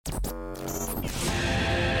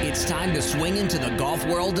It's time to swing into the golf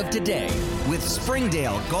world of today with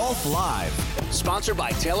Springdale Golf Live. Sponsored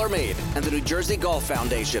by TaylorMade and the New Jersey Golf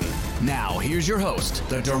Foundation. Now, here's your host,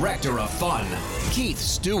 the Director of Fun, Keith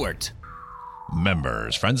Stewart.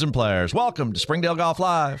 Members, friends, and players, welcome to Springdale Golf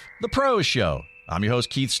Live, the Pros Show. I'm your host,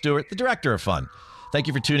 Keith Stewart, the Director of Fun. Thank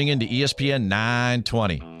you for tuning in to ESPN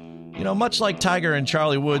 920. You know, much like Tiger and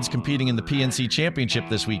Charlie Woods competing in the PNC Championship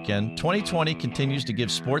this weekend, 2020 continues to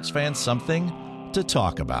give sports fans something to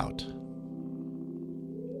talk about.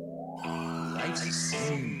 Life's the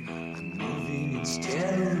same, I'm moving in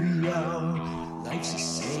stereo. Life's the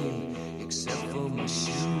same, except for my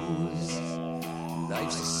shoes.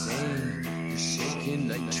 Life's the same, you're shaking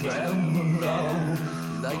like tremolo.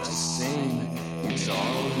 Life's the same, it's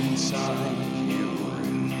all inside you.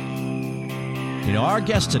 You know, our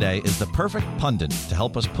guest today is the perfect pundit to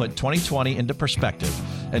help us put 2020 into perspective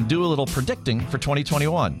and do a little predicting for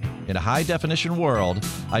 2021. In a high-definition world,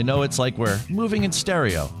 I know it's like we're moving in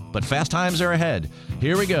stereo, but fast times are ahead.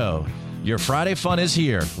 Here we go. Your Friday fun is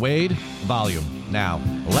here. Wade, volume. Now,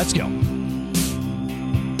 let's go.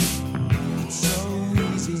 It's so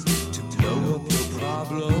easy to blow up your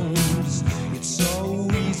problems. It's so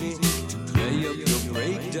easy to play up your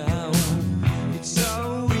breakdown. It's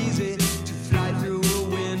so easy to fly through a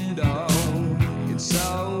window. It's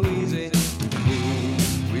so easy to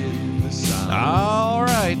move with the sound. All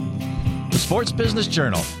right. The Sports Business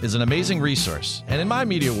Journal is an amazing resource, and in my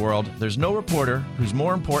media world, there's no reporter who's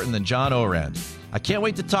more important than John Ourand. I can't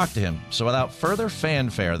wait to talk to him, so without further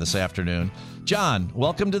fanfare this afternoon, John,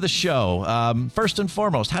 welcome to the show. First and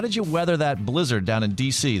foremost, how did you weather that blizzard down in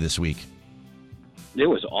D.C. this week? It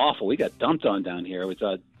was awful. We got dumped on down here. It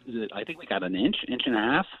was, I think we got an inch and a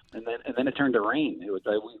half, and then it turned to rain. It was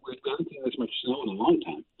we haven't seen this much snow in a long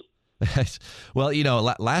time. Well, you know,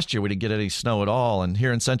 last year we didn't get any snow at all, and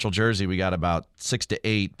here in Central Jersey we got about 6 to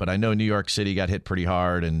 8, but I know New York City got hit pretty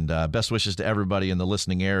hard, and best wishes to everybody in the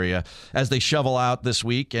listening area as they shovel out this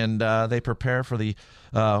week and they prepare for the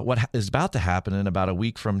what is about to happen in about a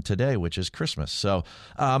week from today, which is Christmas. So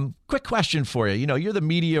quick question for you. You know, you're the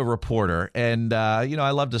media reporter, and you know, I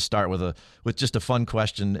love to start with just a fun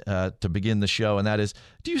question to begin the show, and that is,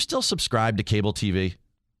 do you still subscribe to cable TV?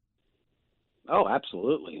 Oh,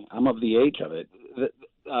 absolutely. I'm of the age of it.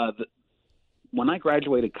 When I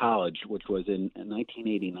graduated college, which was in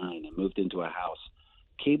 1989, and moved into a house,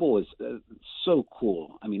 cable was so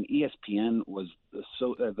cool. I mean, ESPN was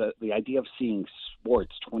so the idea of seeing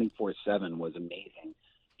sports 24/7 was amazing.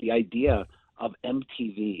 The idea of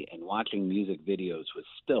MTV and watching music videos was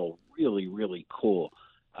still really, really cool.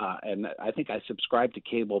 And I think I subscribed to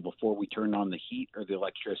cable before we turned on the heat or the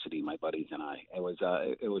electricity, my buddies and I. It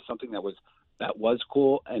was something that was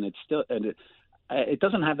cool, and it's still, and it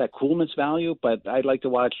doesn't have that coolness value, but I like to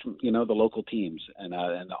watch, you know, the local teams and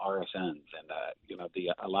the RSNs and you know,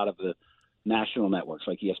 a lot of the national networks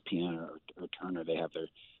like ESPN or Turner. They have their,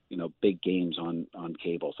 you know, big games on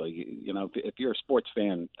cable. So you know, if you're a sports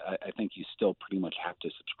fan, I think you still pretty much have to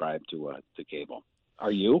subscribe to cable.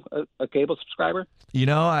 Are you a cable subscriber? You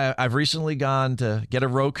know, I've recently gone to get a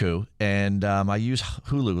Roku, and I use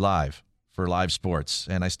Hulu Live for live sports,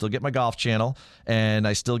 and I still get my Golf Channel, and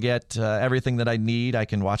I still get everything that I need. I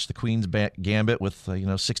can watch the Queen's Gambit with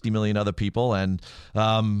 60 million other people, and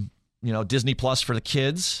Disney Plus for the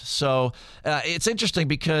kids. So it's interesting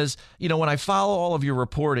because, you know, when I follow all of your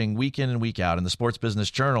reporting week in and week out in the Sports Business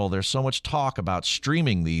Journal, there's so much talk about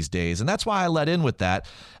streaming these days. And that's why I let in with that.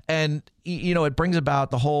 And, you know, it brings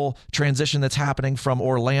about the whole transition that's happening from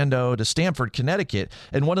Orlando to Stamford, Connecticut.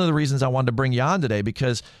 And one of the reasons I wanted to bring you on today,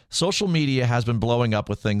 because social media has been blowing up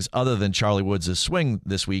with things other than Charlie Woods' swing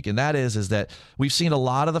this week. And that is that we've seen a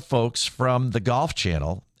lot of the folks from the Golf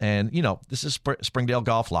Channel. And, you know, this is Springdale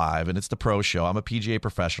Golf Live, and it's the Pro Show. I'm a PGA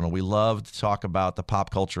professional. We love to talk about the pop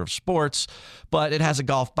culture of sports, but it has a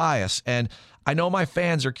golf bias. And I know my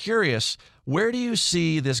fans are curious, where do you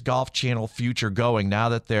see this Golf Channel future going now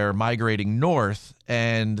that they're migrating north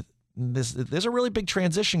and there's a really big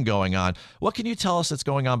transition going on? What can you tell us that's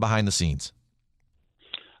going on behind the scenes?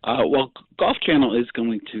 Well, Golf Channel is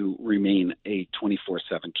going to remain a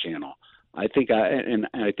 24/7 channel. I think, and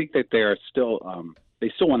I think that they are still they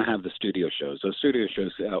still want to have the studio shows. Those studio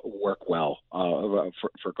shows work well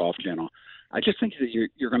for Golf Channel. I just think that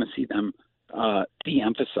you're going to see them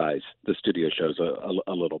de-emphasize the studio shows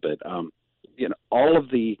a little bit. You know, all of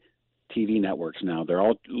the TV networks now, they're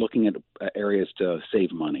all looking at areas to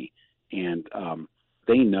save money, and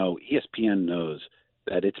they know, ESPN knows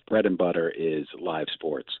that its bread and butter is live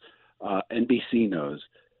sports. NBC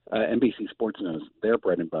Sports knows their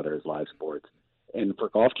bread and butter is live sports. And for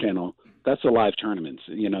Golf Channel, that's the live tournaments.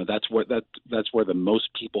 That's where the most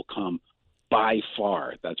people come by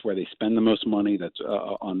far. That's where they spend the most money. That's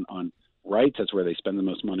on rights. That's where they spend the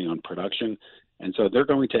most money on production. And so they're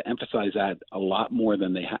going to emphasize that a lot more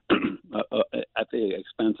than they have at the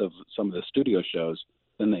expense of some of the studio shows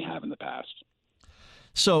than they have in the past.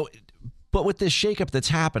 So, but with this shakeup that's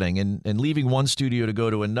happening and leaving one studio to go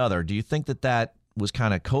to another, do you think that was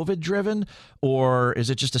kind of COVID driven, or is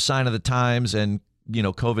it just a sign of the times and,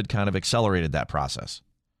 COVID kind of accelerated that process?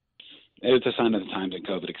 It's a sign of the times, and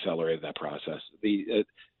COVID accelerated that process. They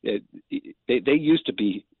used to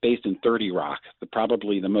be based in 30 Rock,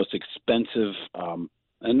 probably the most expensive,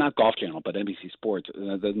 and not Golf Channel, but NBC Sports,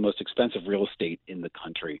 the most expensive real estate in the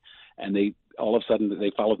country. And they all of a sudden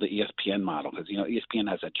they followed the ESPN model because ESPN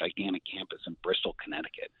has a gigantic campus in Bristol,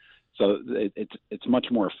 Connecticut. So it's much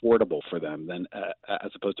more affordable for them than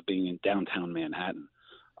as opposed to being in downtown Manhattan.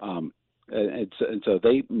 And so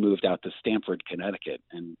they moved out to Stamford, Connecticut,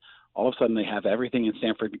 and all of a sudden they have everything in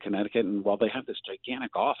Stamford, Connecticut, and they have this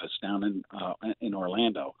gigantic office down in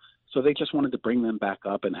Orlando. So they just wanted to bring them back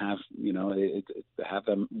up and have have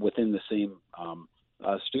them within the same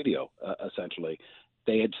studio essentially.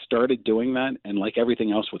 They had started doing that, and like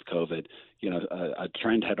everything else with COVID, a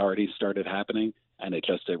trend had already started happening, and it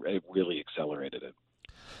really accelerated it.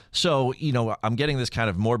 So, I'm getting this kind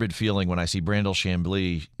of morbid feeling when I see Brandel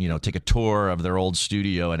Chambly, take a tour of their old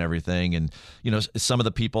studio and everything. And, some of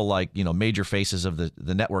the people like, major faces of the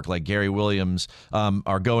network like Gary Williams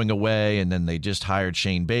are going away. And then they just hired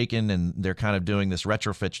Shane Bacon, and they're kind of doing this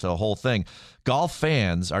retrofit to the whole thing. Golf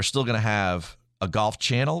fans are still going to have a Golf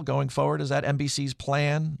Channel going forward. Is that NBC's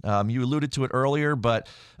plan? You alluded to it earlier, but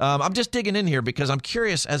I'm just digging in here because I'm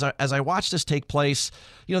curious as I watch this take place.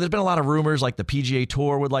 There's been a lot of rumors like the PGA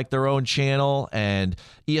Tour would like their own channel, and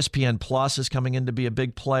ESPN Plus is coming in to be a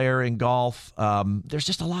big player in golf. There's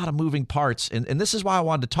just a lot of moving parts, and this is why I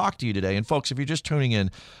wanted to talk to you today. And folks, if you're just tuning in,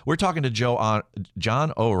 we're talking to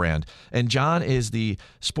John Ourand, and John is the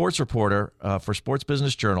sports reporter for Sports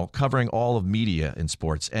Business Journal, covering all of media in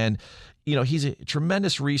sports. And he's a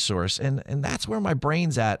tremendous resource, and that's where my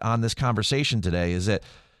brain's at on this conversation today, is that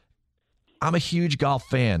I'm a huge golf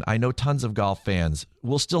fan. I know tons of golf fans.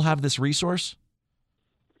 We'll still have this resource?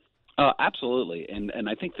 Absolutely. And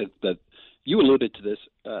I think that you alluded to this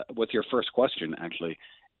with your first question, actually.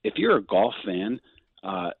 If you're a golf fan,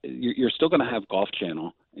 you're still going to have Golf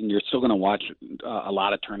Channel, and you're still going to watch a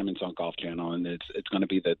lot of tournaments on Golf Channel, and it's going to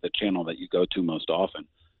be the channel that you go to most often.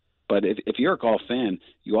 But if you're a golf fan,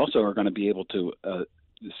 you also are going to be able to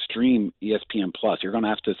stream ESPN Plus. You're going to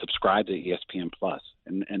have to subscribe to ESPN Plus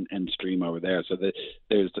and stream over there. So that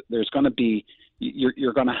there's going to be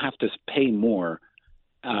you're going to have to pay more,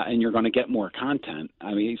 and you're going to get more content.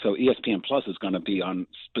 I mean, so ESPN Plus is going to be on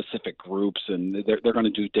specific groups, and they're going to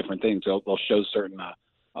do different things. They'll show certain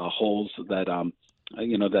holes that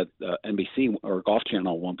that NBC or Golf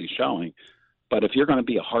Channel won't be showing. But if you're going to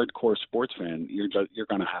be a hardcore sports fan, you're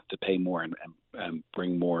going to have to pay more and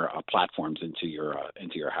bring more platforms into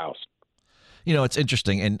your house. It's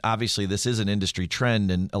interesting, and obviously this is an industry trend,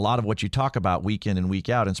 and a lot of what you talk about week in and week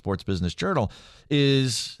out in Sports Business Journal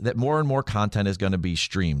is that more and more content is going to be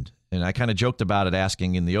streamed. And I kind of joked about it,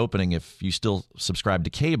 asking in the opening if you still subscribe to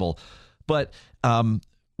cable, but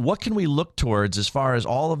what can we look towards as far as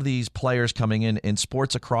all of these players coming in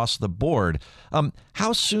sports across the board?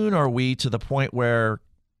 How soon are we to the point where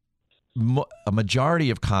a majority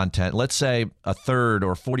of content, let's say a third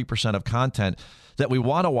or 40% of content that we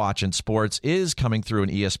want to watch in sports is coming through an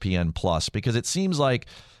ESPN Plus? Because it seems like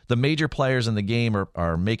the major players in the game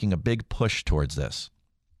are making a big push towards this.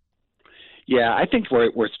 Yeah, I think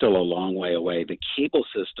we're still a long way away. The cable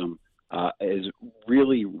system is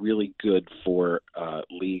really, really good for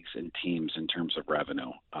leagues and teams in terms of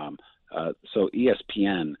revenue. So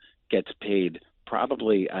ESPN gets paid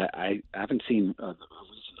probably, I haven't seen a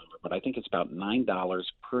recent number, but I think it's about $9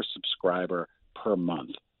 per subscriber per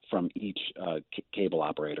month from each cable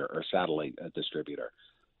operator or satellite distributor.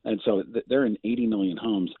 And so they're in 80 million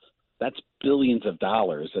homes. That's billions of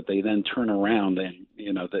dollars that they then turn around and,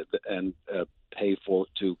 pay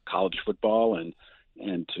to college football and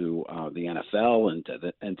to the NFL and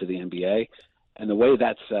to the NBA. And the way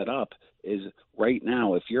that's set up is right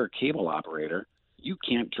now, if you're a cable operator, you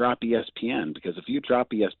can't drop ESPN, because if you drop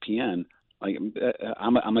ESPN, like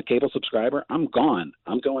I'm a cable subscriber, I'm gone.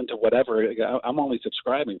 I'm going to whatever. I'm only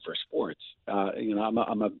subscribing for sports. I'm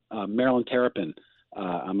a Maryland Terrapin.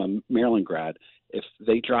 I'm a Maryland grad. If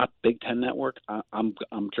they drop Big Ten Network, I'm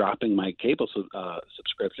dropping my cable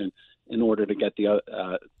subscription in order to get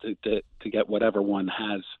to get whatever one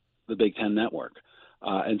has the Big Ten Network.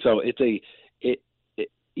 And so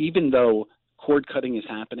even though cord cutting is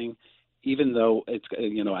happening, even though it's,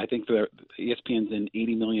 I think ESPN's in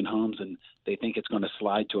 80 million homes and they think it's going to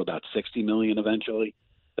slide to about 60 million eventually.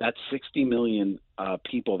 That's 60 million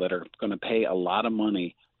people that are going to pay a lot of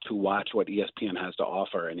money to watch what ESPN has to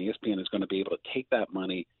offer. And ESPN is going to be able to take that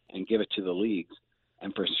money and give it to the leagues.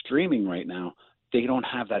 And for streaming right now, they don't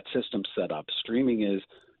have that system set up. Streaming is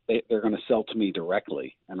they're going to sell to me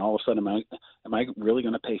directly. And all of a sudden, am I really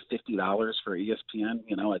going to pay $50 for ESPN?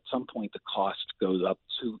 At some point the cost goes up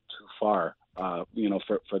too far,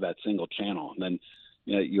 for that single channel. And then,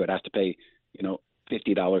 you would have to pay,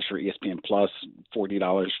 $50 for ESPN Plus,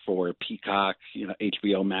 $40 for Peacock.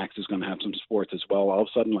 HBO Max is going to have some sports as well. All of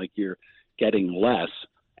a sudden, like, you're getting less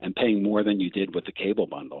and paying more than you did with the cable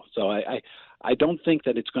bundle. So I don't think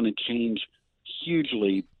that it's going to change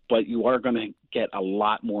hugely, but you are going to get a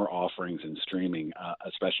lot more offerings in streaming,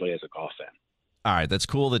 especially as a golf fan. All right, that's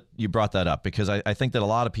cool that you brought that up, because I think that a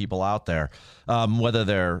lot of people out there, whether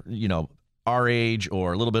they're, our age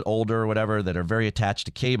or a little bit older or whatever, that are very attached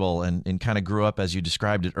to cable and kind of grew up, as you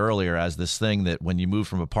described it earlier, as this thing that when you move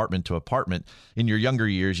from apartment to apartment in your younger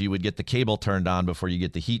years, you would get the cable turned on before you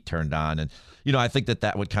get the heat turned on. And, I think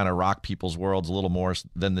that would kind of rock people's worlds a little more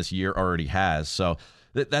than this year already has. So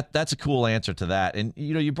that's a cool answer to that. And,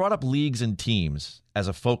 you brought up leagues and teams as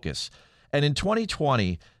a focus. And in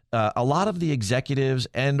 2020, a lot of the executives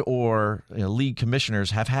and or league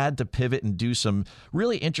commissioners have had to pivot and do some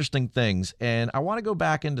really interesting things. And I want to go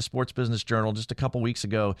back into Sports Business Journal. Just a couple weeks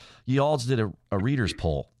ago, you all did a readers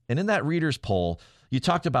poll. And in that readers poll, you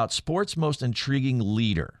talked about sports' most intriguing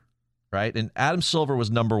leader, right? And Adam Silver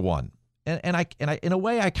was number one. And I in a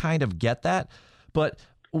way, I kind of get that. But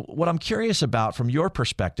what I'm curious about from your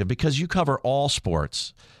perspective, because you cover all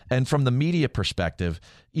sports, and from the media perspective,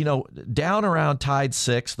 down around tied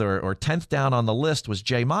 6th or 10th down on the list was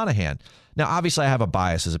Jay Monahan. Now, obviously, I have a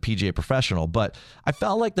bias as a PGA professional, but I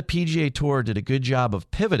felt like the PGA Tour did a good job of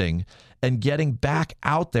pivoting and getting back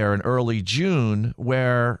out there in early June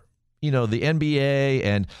where, the NBA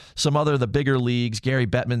and some the bigger leagues, Gary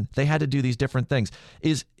Bettman, they had to do these different things.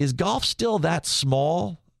 Is golf still that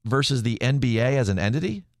small versus the NBA as an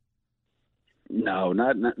entity? No,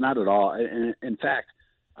 not at all. In fact,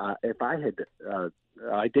 if I had,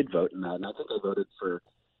 I did vote in that, and I think I voted for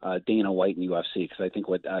Dana White and UFC, because I think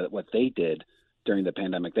what they did during the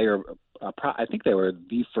pandemic, I think they were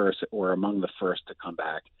the first or among the first to come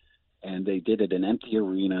back, and they did it in empty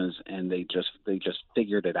arenas, and they just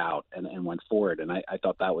figured it out and went forward, and I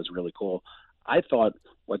thought that was really cool. I thought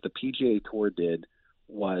what the PGA Tour did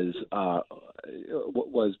was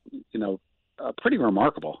pretty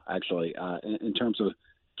remarkable, actually, in terms of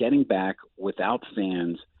getting back without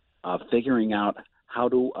fans, figuring out how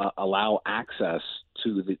to allow access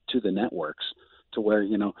to the networks, to where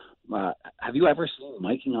have you ever seen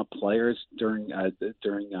miking up players during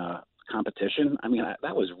competition? I mean,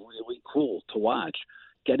 that was really cool to watch.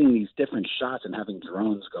 Getting these different shots and having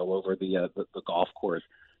drones go over the golf course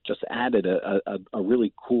just added a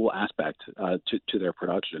really cool aspect to their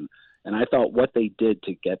production. And I thought what they did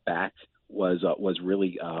to get back was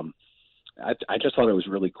really I just thought it was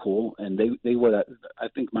really cool. And they would, I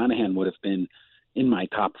think Monahan would have been in my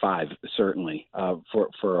top 5 certainly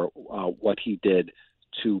for what he did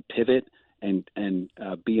to pivot and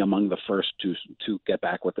be among the first to get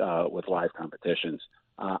back with live competitions.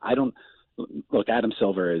 Adam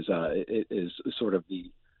Silver is sort of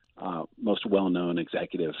the most well-known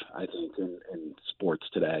executive, I think, in sports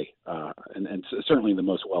today, and certainly the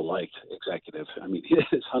most well-liked executive. I mean,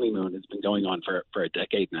 his honeymoon has been going on for a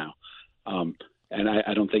decade now, and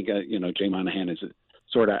I don't think Jay Monahan is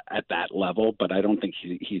sort of at that level, but I don't think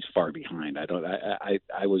he's far behind.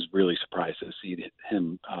 I was really surprised to see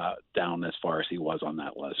him down as far as he was on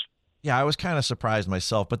that list. Yeah, I was kind of surprised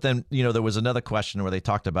myself. But then, there was another question where they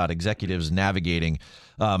talked about executives navigating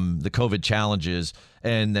the COVID challenges.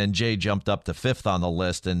 And then Jay jumped up to 5th on the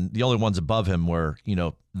list. And the only ones above him were,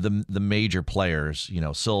 the major players,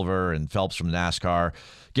 Silver and Phelps from NASCAR,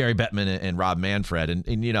 Gary Bettman and Rob Manfred.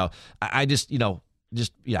 And I just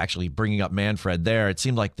actually bringing up Manfred there, it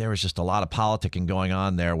seemed like there was just a lot of politicking going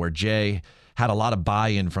on there where Jay had a lot of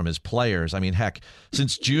buy-in from his players. I mean, heck,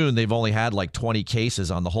 since June, they've only had like 20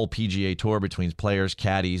 cases on the whole PGA Tour between players,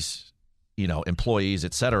 caddies, employees,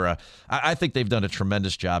 et cetera. I think they've done a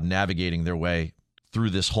tremendous job navigating their way through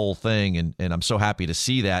this whole thing, and I'm so happy to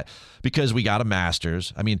see that, because we got a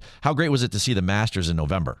Masters. I mean, how great was it to see the Masters in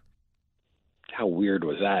November? How weird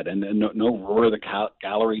was that? And no roar of the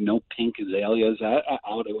gallery, no pink azaleas out.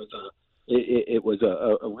 It was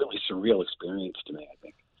a really surreal experience to me, I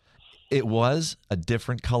think. It was a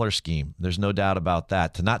different color scheme. There's no doubt about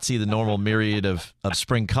that. To not see the normal myriad of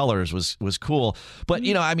spring colors was cool. But,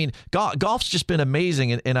 golf's just been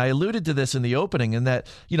amazing. And I alluded to this in the opening in that,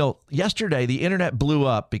 yesterday the internet blew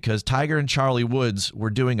up because Tiger and Charlie Woods were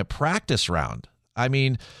doing a practice round. I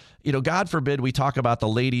mean, God forbid we talk about the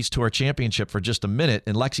Ladies Tour Championship for just a minute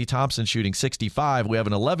and Lexi Thompson shooting 65. We have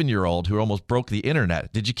an 11-year-old who almost broke the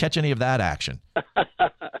internet. Did you catch any of that action?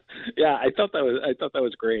 Yeah, I thought that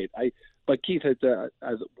was great. But Keith,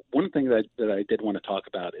 one thing that I did want to talk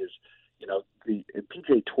about is, the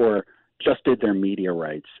PGA Tour just did their media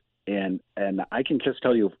rights, and I can just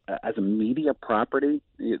tell you, as a media property,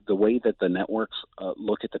 the way that the networks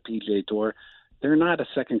look at the PGA Tour, they're not a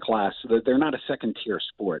second class. They're not a second tier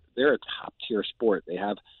sport. They're a top tier sport. They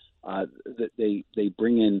have they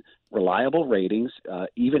bring in reliable ratings,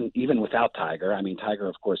 even without Tiger. I mean, Tiger,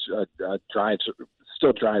 of course,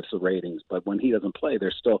 still drives the ratings, but when he doesn't play,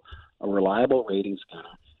 there's still a reliable ratings kind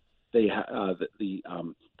of. They the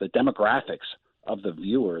demographics of the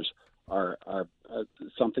viewers are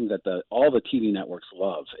something that all the TV networks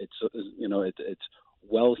love. It's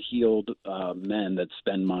well-heeled men that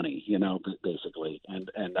spend money, basically, and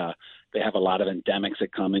they have a lot of endemics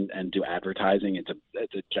that come in and do advertising. It's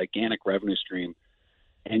a gigantic revenue stream,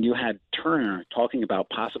 and you had Turner talking about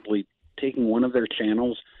possibly taking one of their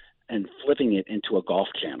channels and flipping it into a golf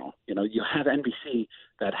channel. You have NBC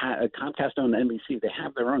that Comcast owned NBC. They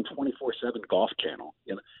have their own 24/7 golf channel.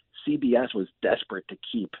 CBS was desperate to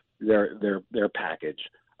keep their package.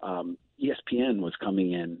 ESPN was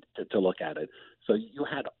coming in to look at it. So you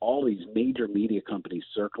had all these major media companies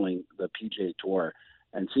circling the PGA Tour,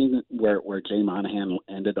 and seeing where Jay Monahan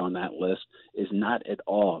ended on that list is not at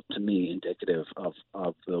all, to me, indicative of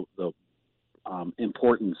the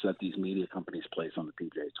importance that these media companies place on the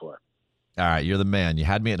PGA Tour. All right, you're the man. You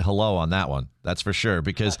had me at hello on that one. That's for sure.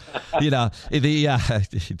 Because, to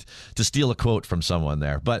steal a quote from someone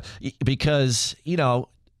there, but because,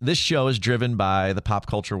 this show is driven by the pop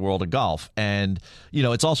culture world of golf, and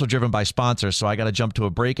it's also driven by sponsors. So I got to jump to a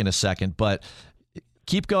break in a second, but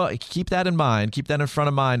keep that in mind. Keep that in front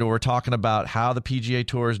of mind when we're talking about how the PGA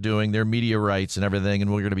Tour is doing their media rights and everything.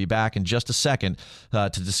 And we're going to be back in just a second to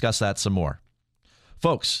discuss that some more.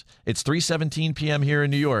 Folks, it's 3:17 p.m. here in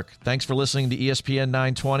New York. Thanks for listening to ESPN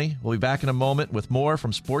 920. We'll be back in a moment with more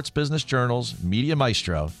from Sports Business Journal's media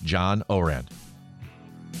maestro, John Ourand.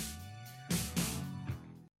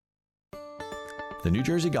 The New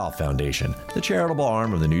Jersey Golf Foundation, the charitable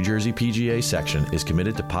arm of the New Jersey PGA section, is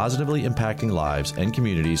committed to positively impacting lives and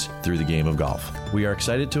communities through the game of golf. We are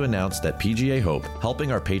excited to announce that PGA Hope,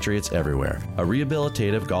 Helping Our Patriots Everywhere, a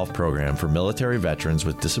rehabilitative golf program for military veterans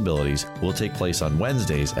with disabilities, will take place on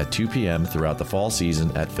Wednesdays at 2 p.m. throughout the fall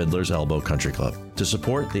season at Fiddler's Elbow Country Club. To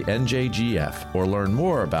support the NJGF or learn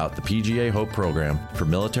more about the PGA Hope program for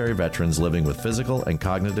military veterans living with physical and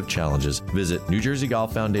cognitive challenges, visit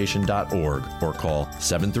NewJerseyGolfFoundation.org or call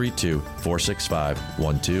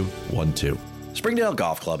 732-465-1212. Springdale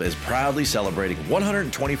Golf Club is proudly celebrating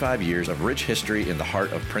 125 years of rich history in the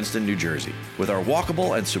heart of Princeton, New Jersey. With our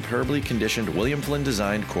walkable and superbly conditioned William Flynn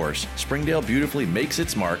designed course, Springdale beautifully makes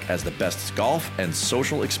its mark as the best golf and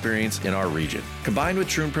social experience in our region. Combined with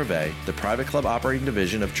Troon Privé, the private club operating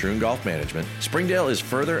division of Troon Golf Management, Springdale is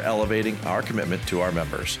further elevating our commitment to our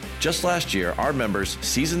members. Just last year, our members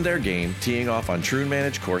seasoned their game, teeing off on Troon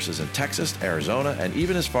managed courses in Texas, Arizona, and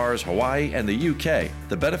even as far as Hawaii and the UK.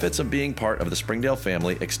 The benefits of being part of the Springdale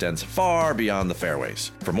family extends far beyond the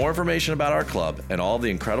fairways. For more information about our club and all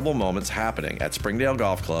the incredible moments happening at Springdale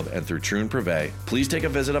Golf Club and through Troon Privé, please take a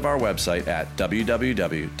visit of our website at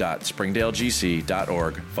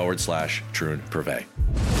www.springdalegc.org/Troon Privé.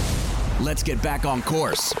 Let's get back on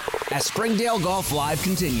course as Springdale Golf Live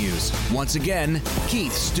continues. Once again,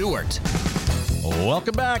 Keith Stewart.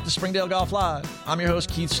 Welcome back to Springdale Golf Live. I'm your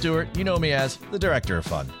host, Keith Stewart. You know me as the Director of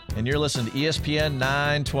Fun, and you're listening to ESPN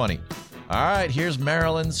 920. All right, here's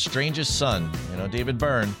Maryland's Strangest Son, David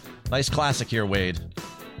Byrne. Nice classic here, Wade.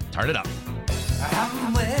 Turn it up.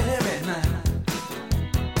 I'm wearing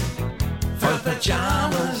fur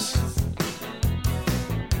pajamas.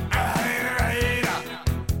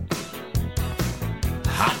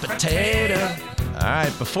 Hot potato. All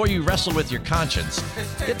right, before you wrestle with your conscience,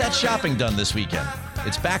 get that shopping done this weekend.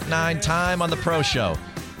 It's back 9 time on the Pro Show.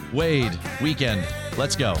 Wade, weekend,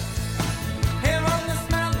 let's go.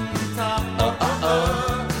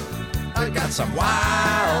 I got some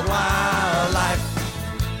wild life.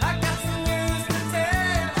 I got some news to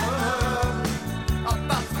tell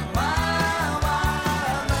about some wild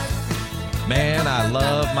life. Man, I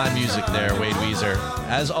love my music there, Wade Weezer.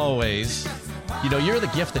 As always, You're the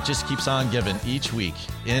gift that just keeps on giving each week,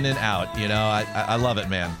 in and out. I love it,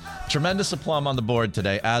 man. Tremendous aplomb on the board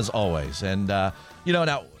today, as always. And,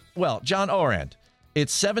 John Ourand,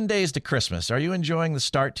 it's 7 days to Christmas. Are you enjoying the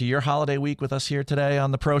start to your holiday week with us here today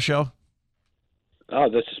on the Pro Show? Oh,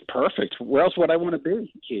 this is perfect. Where else would I want to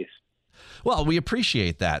be, Keith? Well, we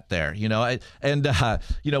appreciate that there,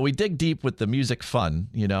 we dig deep with the music fun.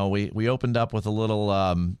 We opened up with a little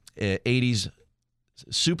 80s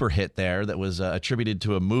super hit there that was attributed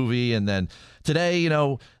to a movie. And then today,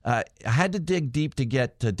 I had to dig deep to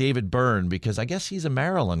get to David Byrne because I guess he's a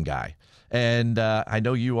Maryland guy. And I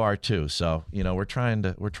know you are too. So, we're trying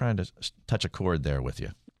to touch a chord there with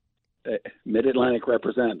you. Mid-Atlantic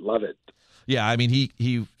represent. Love it. Yeah, I mean,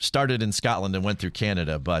 he started in Scotland and went through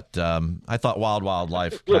Canada, but I thought Wild Wild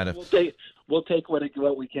Life kind of... We'll take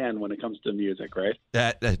what we can when it comes to music, right?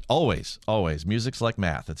 Always. Music's like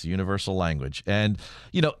math. It's a universal language. And,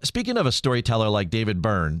 speaking of a storyteller like David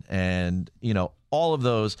Byrne and, all of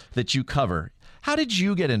those that you cover, how did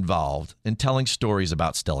you get involved in telling stories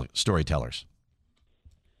about storytellers?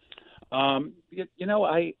 I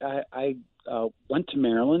went to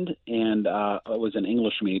Maryland, and I was an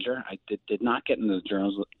English major. I did not get into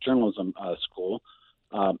journalism school,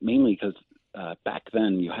 mainly because back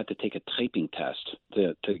then you had to take a typing test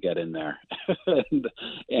to get in there.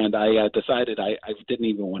 and I decided I didn't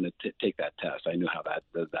even want to take that test. I knew how that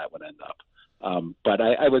would end up. But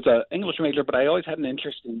I was an English major, but I always had an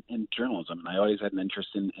interest in journalism, and I always had an interest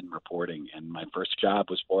in reporting. And my first job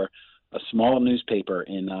was for a small newspaper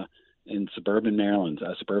in suburban Maryland,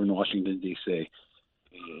 suburban Washington, D.C.,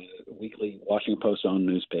 weekly Washington Post-owned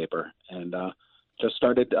newspaper, and just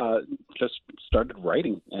started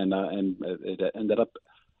writing, and it ended up.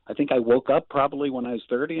 I think I woke up probably when I was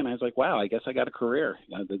 30, and I was like, "Wow, I guess I got a career.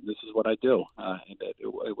 This is what I do."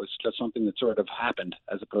 It was just something that sort of happened,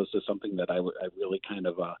 as opposed to something that I really kind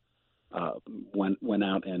of went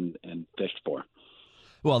out and fished for.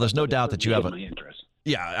 Well, there's no doubt that you have my interest.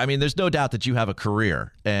 Yeah, I mean, there's no doubt that you have a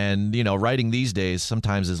career, and writing these days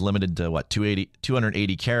sometimes is limited to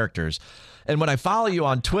 280 characters. And when I follow you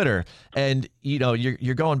on Twitter, and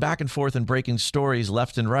you're going back and forth and breaking stories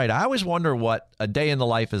left and right, I always wonder what a day in the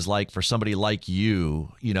life is like for somebody like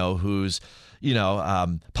you, who's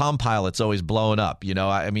Palm Pilot's always blowing up.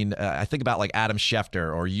 I think about like Adam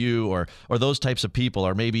Schefter or you or those types of people,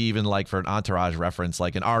 or maybe even like for an Entourage reference,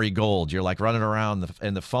 like an Ari Gold. You're like running around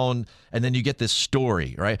in the phone, and then you get this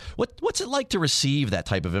story, right? What's it like to receive that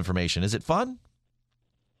type of information? Is it fun?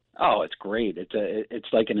 Oh, it's great. It's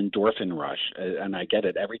like an endorphin rush, and I get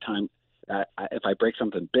it every time. If I break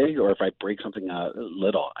something big or if I break something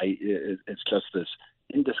little, it's just this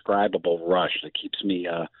indescribable rush that keeps me.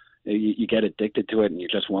 You get addicted to it, and you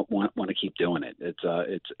just want to keep doing it. It's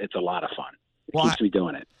a lot of fun. It keeps me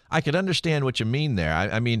doing it. I could understand what you mean there.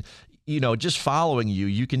 I mean, just following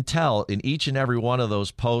you can tell in each and every one of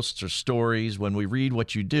those posts or stories when we read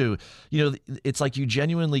what you do, it's like you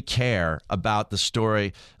genuinely care about the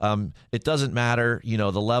story. It doesn't matter,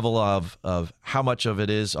 the level of how much of it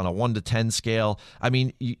is on a 1 to 10 scale. I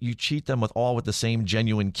mean, you treat them with the same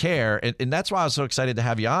genuine care. And that's why I was so excited to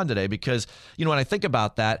have you on today, because, when I think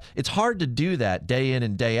about that, it's hard to do that day in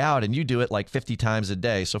and day out, and you do it like 50 times a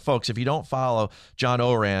day. So folks, if you don't follow John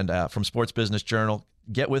Ourand from Sports Business Journal,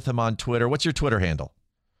 get with him on Twitter. What's your Twitter handle?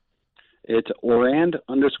 It's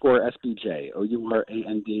Ourand_SBJ,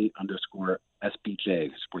 OURAND_SBJ,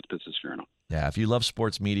 Sports Business Journal. Yeah, if you love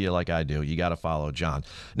sports media like I do, you got to follow John.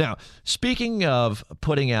 Now, speaking of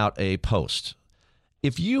putting out a post,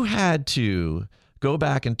 if you had to go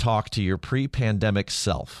back and talk to your pre-pandemic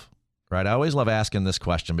self, right? I always love asking this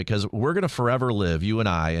question because we're going to forever live, you and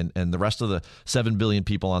I, and the rest of the 7 billion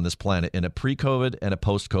people on this planet, in a pre-COVID and a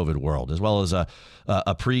post-COVID world, as well as a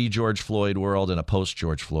pre-George Floyd world and a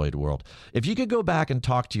post-George Floyd world. If you could go back and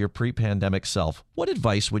talk to your pre-pandemic self, what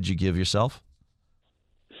advice would you give yourself?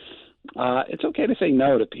 It's okay to say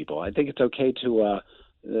no to people. I think it's okay to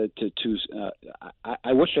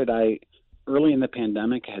I wish that I, early in the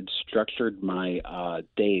pandemic, had structured my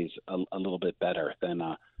days a little bit better than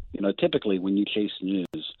typically when you chase news,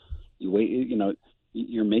 you wait,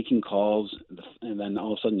 you're making calls, and then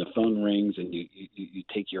all of a sudden the phone rings, and you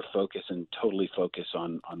take your focus and totally focus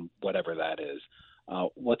on whatever that is.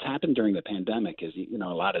 What's happened during the pandemic is, a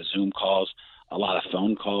lot of Zoom calls, a lot of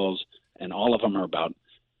phone calls, and all of them are about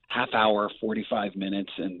half hour, 45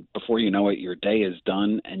 minutes, and before you know it, your day is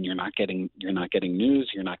done, and you're not getting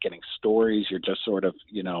news, you're not getting stories, you're just sort of,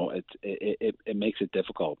 it makes it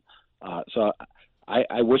difficult. So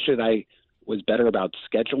I wish that I was better about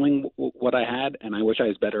scheduling what I had, and I wish I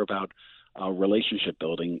was better about relationship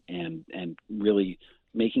building and really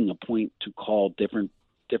making a point to call different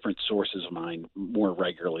sources of mine more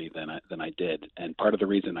regularly than I did. And part of the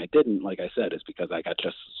reason I didn't, like I said, is because I got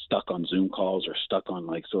just stuck on Zoom calls or stuck on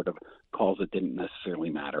like sort of calls that didn't necessarily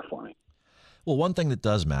matter for me. Well, one thing that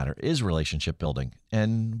does matter is relationship building,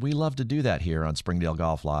 and we love to do that here on Springdale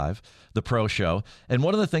Golf Live, the pro show. And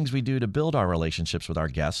one of the things we do to build our relationships with our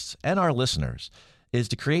guests and our listeners is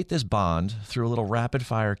to create this bond through a little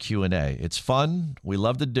rapid-fire Q&A. It's fun. We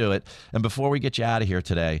love to do it. And before we get you out of here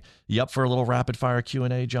today, you up for a little rapid-fire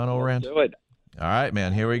Q&A, John Ourand? Do it. All right,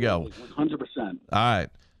 man. Here we go. 100%. All right.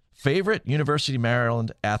 Favorite University of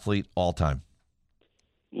Maryland athlete all time?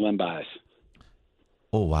 Len Bias.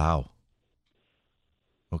 Oh, wow.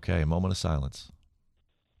 Okay, a moment of silence.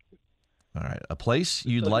 All right, a place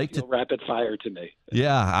you'd like to rapid fire to me.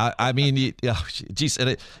 Yeah, I mean, geez,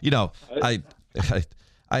 and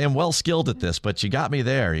I am well skilled at this, but you got me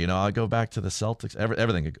there. I go back to the Celtics,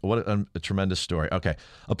 everything. What a tremendous story. Okay,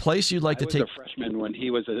 a place you'd like to take. I was a freshman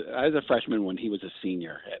when he was a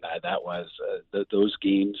senior, and that was those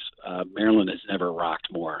games. Maryland has never rocked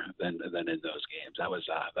more than in those games. That was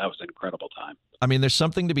an incredible time. I mean, there's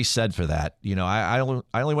something to be said for that. I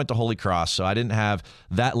only went to Holy Cross, so I didn't have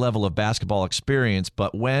that level of basketball experience.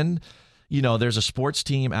 But when there's a sports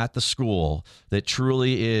team at the school that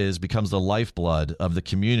truly becomes the lifeblood of the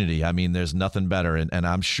community, I mean, there's nothing better. And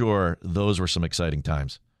I'm sure those were some exciting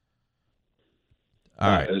times. All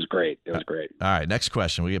right. It was great. It was great. All right. Next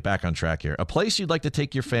question. We get back on track here. A place you'd like to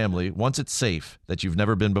take your family once it's safe that you've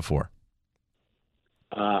never been before?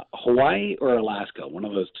 Hawaii or Alaska, one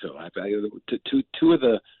of those two. Two of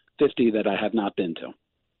the 50 that I have not been to.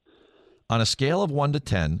 On a scale of 1 to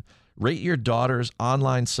 10, rate your daughter's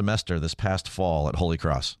online semester this past fall at Holy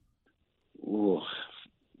Cross. Ooh,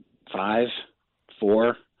 5,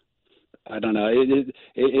 4. I don't know.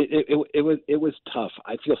 It was tough.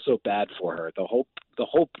 I feel so bad for her. The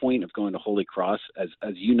whole point of going to Holy Cross, as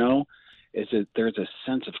you know, is that there's a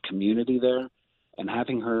sense of community there, and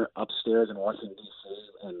having her upstairs in Washington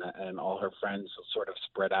D.C. and all her friends sort of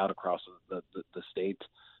spread out across the state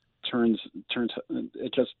turns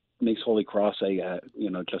it just makes Holy Cross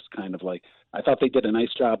just kind of like, I thought they did a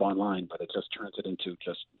nice job online, but it just turns it into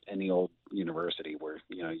just any old university where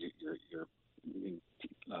you're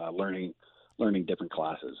learning different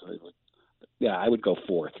classes. Yeah, I would go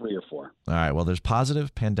 3 or 4. All right. Well, there's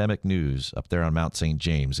positive pandemic news up there on Mount St.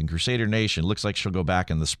 James, and Crusader Nation looks like she'll go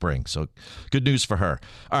back in the spring. So good news for her.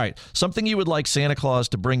 All right. Something you would like Santa Claus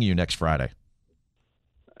to bring you next Friday?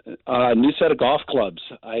 A new set of golf clubs.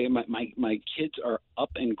 My kids are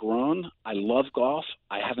up and grown. I love golf.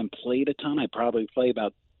 I haven't played a ton. I probably play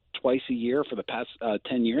about twice a year for the past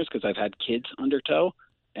 10 years because I've had kids under tow,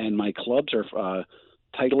 and my clubs are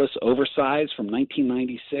Titleist oversized from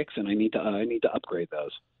 1996, and I need to upgrade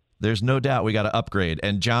those. There's no doubt we got to upgrade.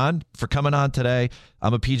 And John, for coming on today,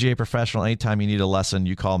 I'm a PGA professional. Anytime you need a lesson,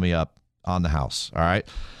 you call me up on the house. All right.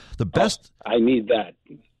 The best. I need that.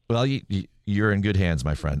 Well, you're in good hands,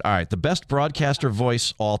 my friend. All right. The best broadcaster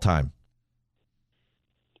voice all time.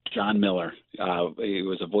 John Miller. He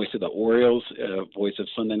was a voice of the Orioles, voice of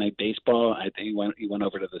Sunday Night Baseball. I think he went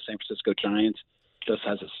over to the San Francisco Giants. Just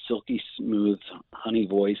has a silky smooth, honey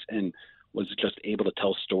voice, and was just able to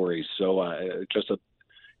tell stories. So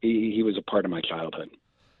he was a part of my childhood.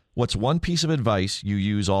 What's one piece of advice you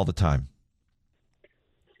use all the time?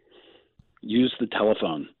 Use the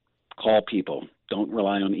telephone. Call people. Don't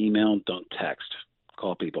rely on email. Don't text.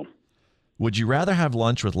 Call people. Would you rather have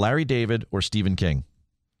lunch with Larry David or Stephen King?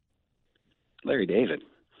 Larry David.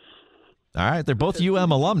 All right. They're both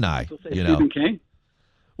alumni. Stephen King?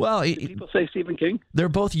 Well, people say Stephen King? They're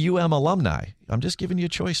both alumni. I'm just giving you a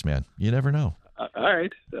choice, man. You never know. All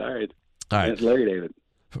right. It's Larry David.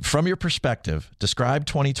 From your perspective, describe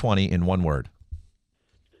 2020 in one word.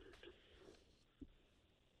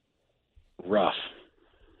 Rough.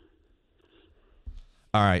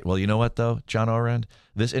 All right. Well, you know what, though, John Ourand?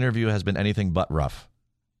 This interview has been anything but rough.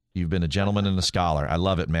 You've been a gentleman and a scholar. I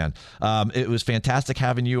love it, man. It was fantastic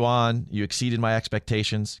having you on. You exceeded my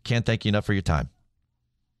expectations. Can't thank you enough for your time.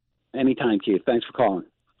 Anytime, Keith. Thanks for calling.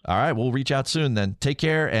 All right. We'll reach out soon then. Take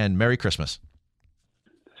care and Merry Christmas.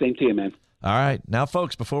 Same to you, man. All right. Now,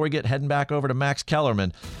 folks, before we get heading back over to Max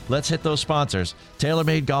Kellerman, let's hit those sponsors.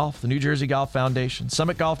 TaylorMade Golf, the New Jersey Golf Foundation,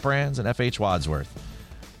 Summit Golf Brands, and F.H. Wadsworth.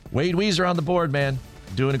 Wade Weezer on the board, man.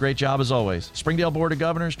 Doing a great job as always. Springdale Board of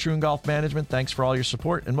Governors, Troon Golf Management, thanks for all your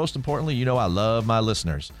support. And most importantly, I love my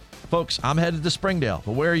listeners. Folks, I'm headed to Springdale,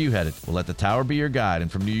 but where are you headed? We'll let the Tower be your guide.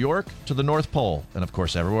 And from New York to the North Pole, and of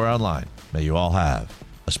course everywhere online, may you all have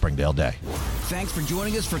a a Springdale day. Thanks for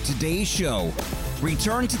joining us for today's show.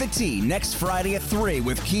 Return to the tee next Friday at 3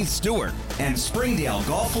 with Keith Stewart and Springdale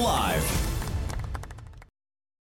Golf Live.